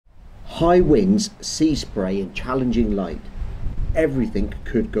high winds, sea spray and challenging light, everything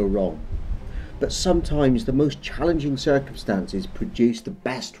could go wrong. But sometimes the most challenging circumstances produce the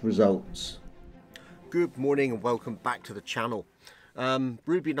best results. Good morning and welcome back to the channel.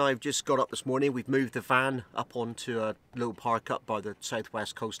 Ruby and I have just got up this morning. We've moved the van up onto a little park up by the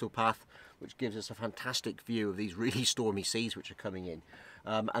southwest coastal path, which gives us a fantastic view of these really stormy seas which are coming in.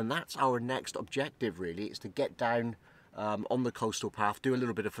 And that's our next objective really, is to get down on the coastal path, do a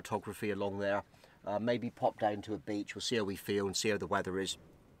little bit of photography along there, maybe pop down to a beach. We'll see how we feel and see how the weather is.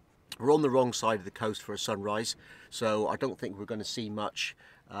 We're on the wrong side of the coast for a sunrise, so I don't think we're going to see much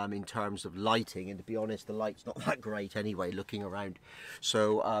in terms of lighting, and to be honest the light's not that great anyway looking around.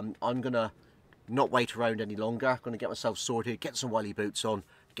 So I'm going to not wait around any longer. I'm going to get myself sorted, get some wiley boots on,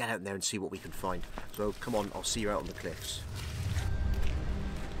 get out there and see what we can find. So come on, I'll see you out on the cliffs.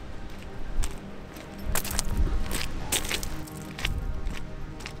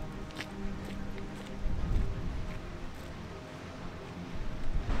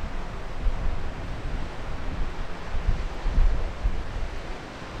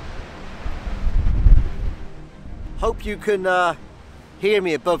 Hope you can hear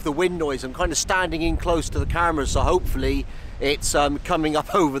me above the wind noise. I'm kind of standing in close to the camera, so hopefully it's coming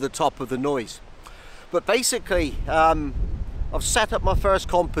up over the top of the noise. But basically, I've set up my first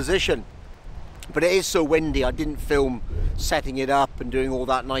composition, but it is so windy I didn't film setting it up and doing all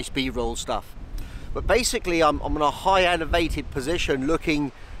that nice B-roll stuff. But basically I'm in a high elevated position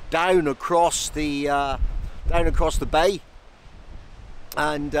looking down across the bay.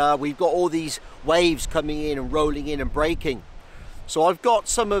 And we've got all these waves coming in and rolling in and breaking. So I've got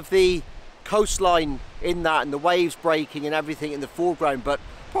some of the coastline in that and the waves breaking and everything in the foreground, but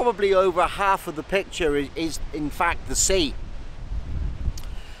probably over half of the picture is in fact the sea.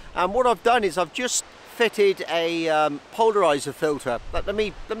 And what I've done is I've just fitted a polarizer filter. Let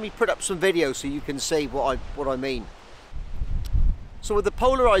me put up some video so you can see what I mean. So with the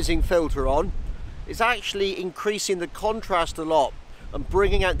polarizing filter on, it's actually increasing the contrast a lot and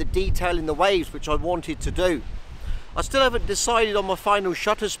bringing out the detail in the waves, which I wanted to do. I still haven't decided on my final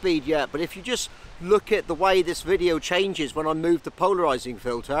shutter speed yet, but if you just look at the way this video changes when I move the polarizing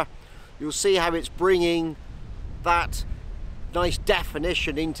filter, you'll see how it's bringing that nice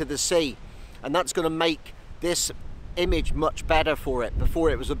definition into the sea, and that's going to make this image much better for it. Before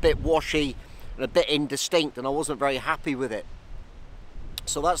it was a bit washy and a bit indistinct and I wasn't very happy with it.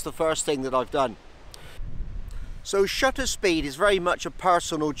 So that's the first thing that I've done. So shutter speed is very much a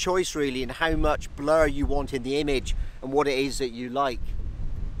personal choice really, in how much blur you want in the image and what it is that you like.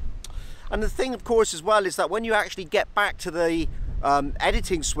 And the thing of course as well is that when you actually get back to the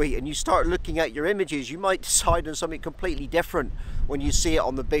editing suite and you start looking at your images, you might decide on something completely different when you see it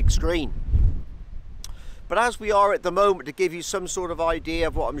on the big screen. But as we are at the moment, to give you some sort of idea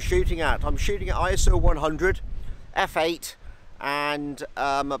of what I'm shooting at ISO 100, f8 and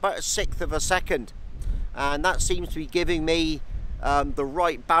about a sixth of a second. And that seems to be giving me the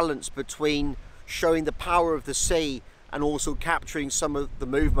right balance between showing the power of the sea and also capturing some of the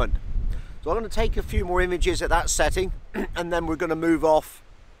movement. So I'm going to take a few more images at that setting and then we're going to move off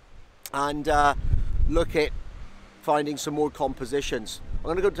and look at finding some more compositions. I'm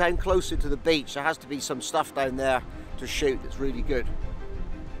going to go down closer to the beach. There has to be some stuff down there to shoot that's really good.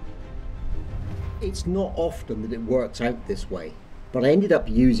 It's not often that it works out this way, but I ended up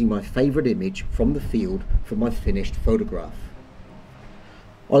using my favourite image from the field for my finished photograph.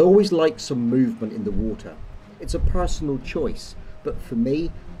 I always like some movement in the water. It's a personal choice, but for me,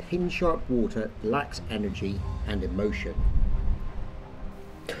 pin-sharp water lacks energy and emotion.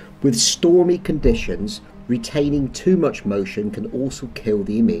 With stormy conditions, retaining too much motion can also kill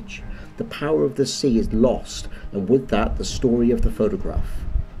the image. The power of the sea is lost, and with that, the story of the photograph.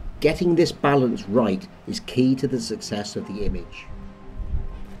 Getting this balance right is key to the success of the image.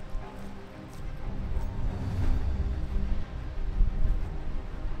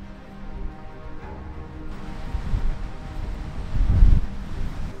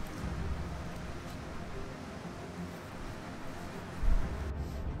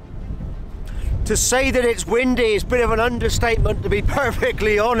 To say that it's windy is a bit of an understatement, to be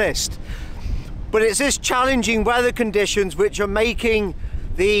perfectly honest. But it's this challenging weather conditions which are making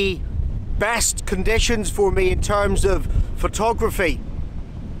the best conditions for me in terms of photography.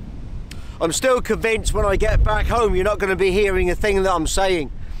 I'm still convinced when I get back home you're not going to be hearing a thing that I'm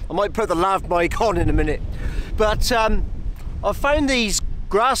saying. I might put the lav mic on in a minute. But I found these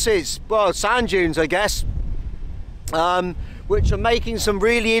grasses, well, sand dunes I guess, which are making some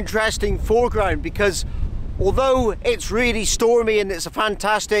really interesting foreground, because although it's really stormy and it's a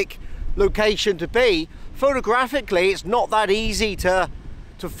fantastic location to be, photographically it's not that easy to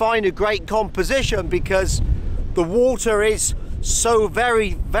to find a great composition because the water is so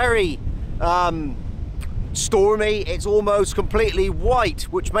very stormy. It's almost completely white,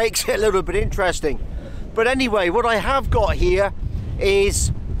 which makes it a little bit interesting. But anyway, what I have got here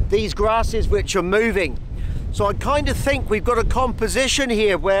is these grasses which are moving. So I kind of think we've got a composition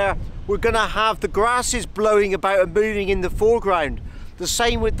here where we're going to have the grasses blowing about and moving in the foreground. The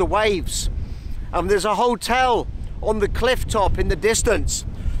same with the waves. There's a hotel on the cliff top in the distance.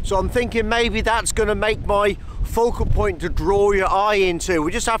 So I'm thinking maybe that's going to make my focal point to draw your eye into.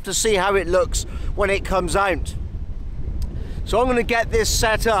 We just have to see how it looks when it comes out. So I'm going to get this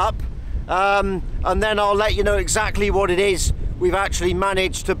set up and then I'll let you know exactly what it is we've actually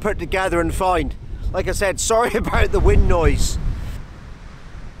managed to put together and find. Like I said, sorry about the wind noise.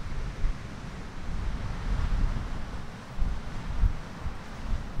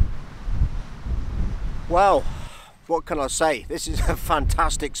 Well, what can I say? This is a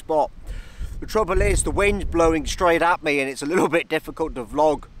fantastic spot. The trouble is the wind's blowing straight at me and it's a little bit difficult to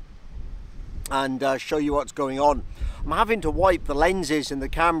vlog and show you what's going on. I'm having to wipe the lenses in the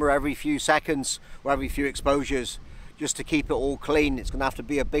camera every few seconds or every few exposures just to keep it all clean. It's going to have to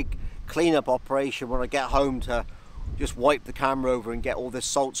be a big cleanup operation when I get home to just wipe the camera over and get all this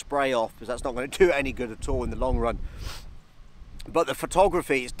salt spray off, because that's not going to do any good at all in the long run. But the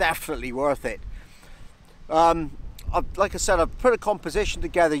photography is definitely worth it. Like I said, I've put a composition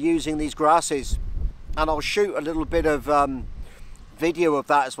together using these grasses, and I'll shoot a little bit of video of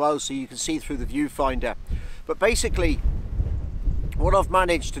that as well so you can see through the viewfinder. But basically what I've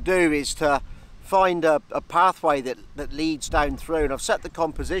managed to do is to find a pathway that leads down through, and I've set the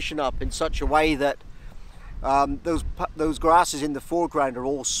composition up in such a way that those grasses in the foreground are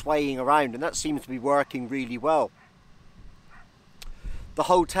all swaying around, and that seems to be working really well. The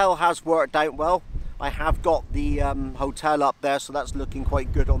hotel has worked out well. I have got the hotel up there, so that's looking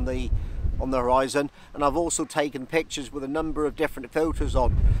quite good on the horizon, and I've also taken pictures with a number of different filters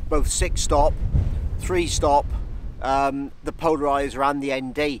on, both 6-stop, 3-stop, the Polariser and the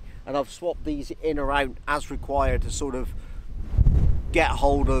ND, and I've swapped these in or out as required to sort of get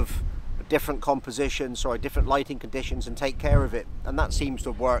hold of different compositions or different lighting conditions and take care of it, and that seems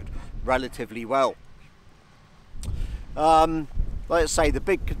to have worked relatively well. Like I say, the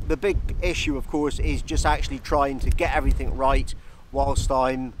big issue of course is just actually trying to get everything right whilst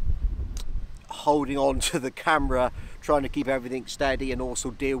I'm holding on to the camera, trying to keep everything steady and also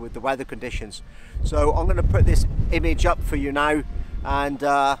deal with the weather conditions. So I'm going to put this image up for you now,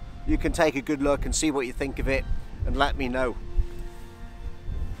 and you can take a good look and see what you think of it and let me know.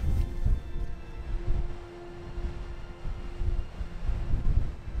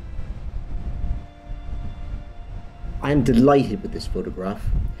 I am delighted with this photograph.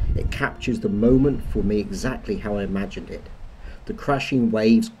 It captures the moment for me exactly how I imagined it. The crashing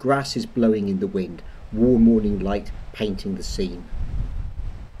waves, grasses blowing in the wind, warm morning light painting the scene.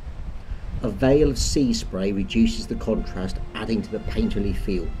 A veil of sea spray reduces the contrast, adding to the painterly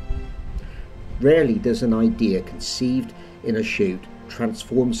feel. Rarely does an idea conceived in a shoot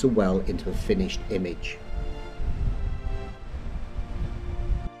transform so well into a finished image.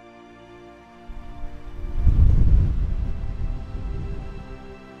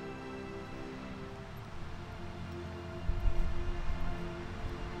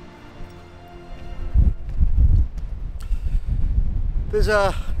 There's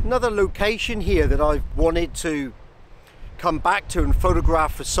another location here that I've wanted to come back to and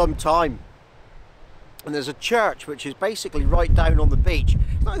photograph for some time, and there's a church which is basically right down on the beach.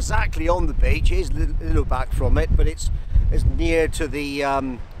 It's not exactly on the beach, it is a little back from it, but it's as near to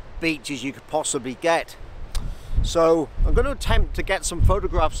the beach as you could possibly get. So I'm going to attempt to get some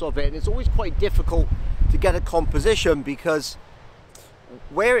photographs of it, and it's always quite difficult to get a composition because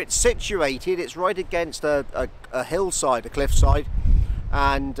where it's situated, it's right against a hillside, a cliffside,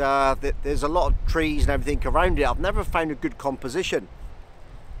 and there's a lot of trees and everything around it. I've never found a good composition,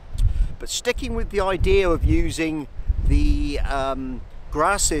 but sticking with the idea of using the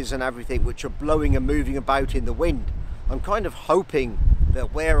grasses and everything which are blowing and moving about in the wind, I'm kind of hoping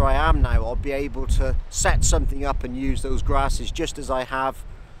that where I am now I'll be able to set something up and use those grasses just as I have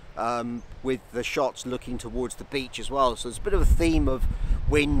with the shots looking towards the beach as well. So there's a bit of a theme of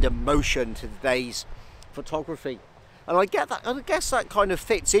wind and motion to today's photography, and I guess that kind of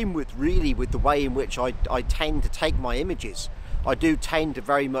fits in with the way in which I tend to take my images. I do tend to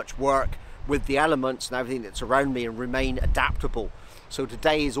very much work with the elements and everything that's around me and remain adaptable. So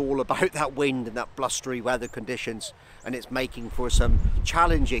today is all about that wind and that blustery weather conditions, and it's making for some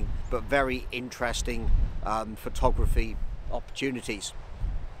challenging but very interesting photography opportunities.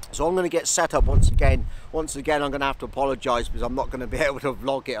 So I'm going to get set up once again. Once again, I'm going to have to apologise because I'm not going to be able to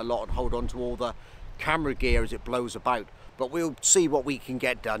vlog it a lot and hold on to all the camera gear as it blows about. But we'll see what we can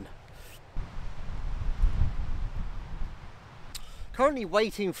get done. Currently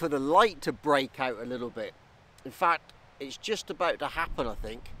waiting for the light to break out a little bit. In fact, it's just about to happen, I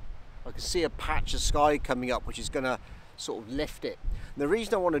think. I can see a patch of sky coming up which is going to sort of lift it. And the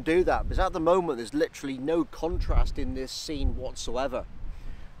reason I want to do that is at the moment there's literally no contrast in this scene whatsoever.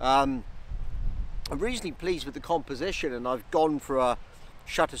 I'm reasonably pleased with the composition, and I've gone for a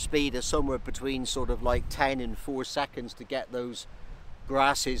shutter speed of somewhere between sort of like 10 and 4 seconds to get those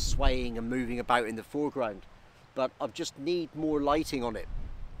grasses swaying and moving about in the foreground. But I just need more lighting on it.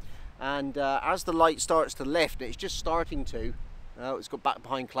 And as the light starts to lift, it's just starting to, it's got back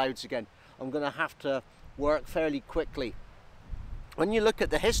behind clouds again, I'm going to have to work fairly quickly. When you look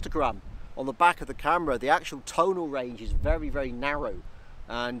at the histogram on the back of the camera, the actual tonal range is very, very narrow.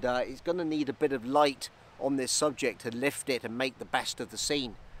 And it's going to need a bit of light on this subject to lift it and make the best of the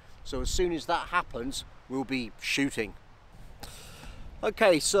scene. So as soon as that happens, we'll be shooting.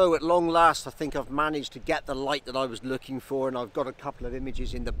 Okay, so at long last I think I've managed to get the light that I was looking for, and I've got a couple of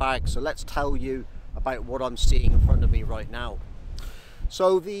images in the bag. So let's tell you about what I'm seeing in front of me right now.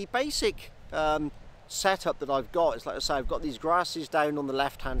 So the basic setup that I've got is, like I say, I've got these grasses down on the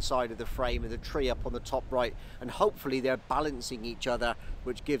left hand side of the frame and the tree up on the top right, and hopefully they're balancing each other,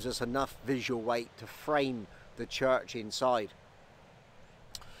 which gives us enough visual weight to frame the church inside.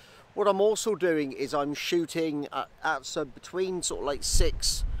 What I'm also doing is I'm shooting at between sort of like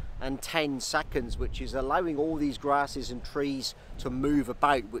 6 and 10 seconds, which is allowing all these grasses and trees to move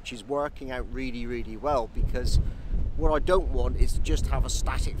about, which is working out really, really well, because what I don't want is to just have a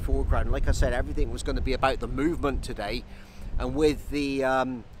static foreground. Like I said, everything was going to be about the movement today, and with the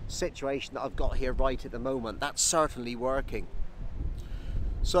situation that I've got here right at the moment, that's certainly working.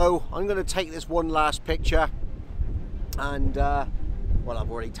 So I'm going to take this one last picture, and well,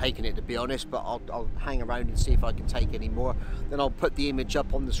 I've already taken it to be honest, but I'll hang around and see if I can take any more. Then I'll put the image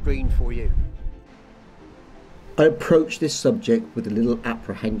up on the screen for you. I approached this subject with a little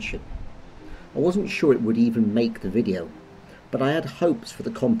apprehension. I wasn't sure it would even make the video, but I had hopes for the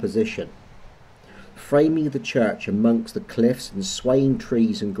composition. Framing the church amongst the cliffs and swaying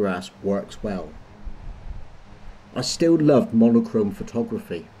trees and grass works well. I still loved monochrome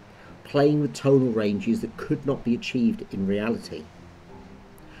photography, playing with tonal ranges that could not be achieved in reality.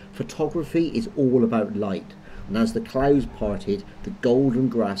 Photography is all about light, and as the clouds parted, the golden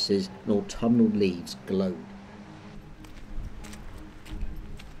grasses and autumnal leaves glowed.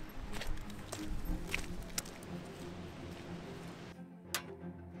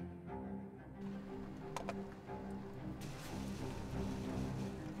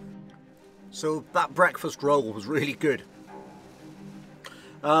 So that breakfast roll was really good.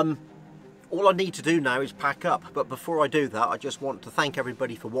 All I need to do now is pack up, but before I do that, I just want to thank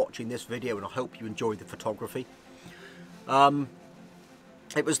everybody for watching this video, and I hope you enjoyed the photography.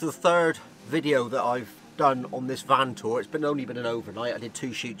 It was the third video that I've done on this van tour. It's only been an overnight. I did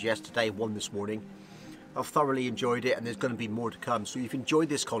 2 shoots yesterday, 1 this morning. I've thoroughly enjoyed it, and there's going to be more to come. So if you've enjoyed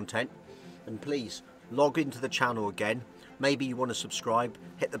this content, then please log into the channel again. Maybe you want to subscribe,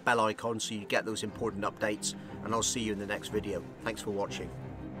 hit the bell icon so you get those important updates, and I'll see you in the next video. Thanks for watching.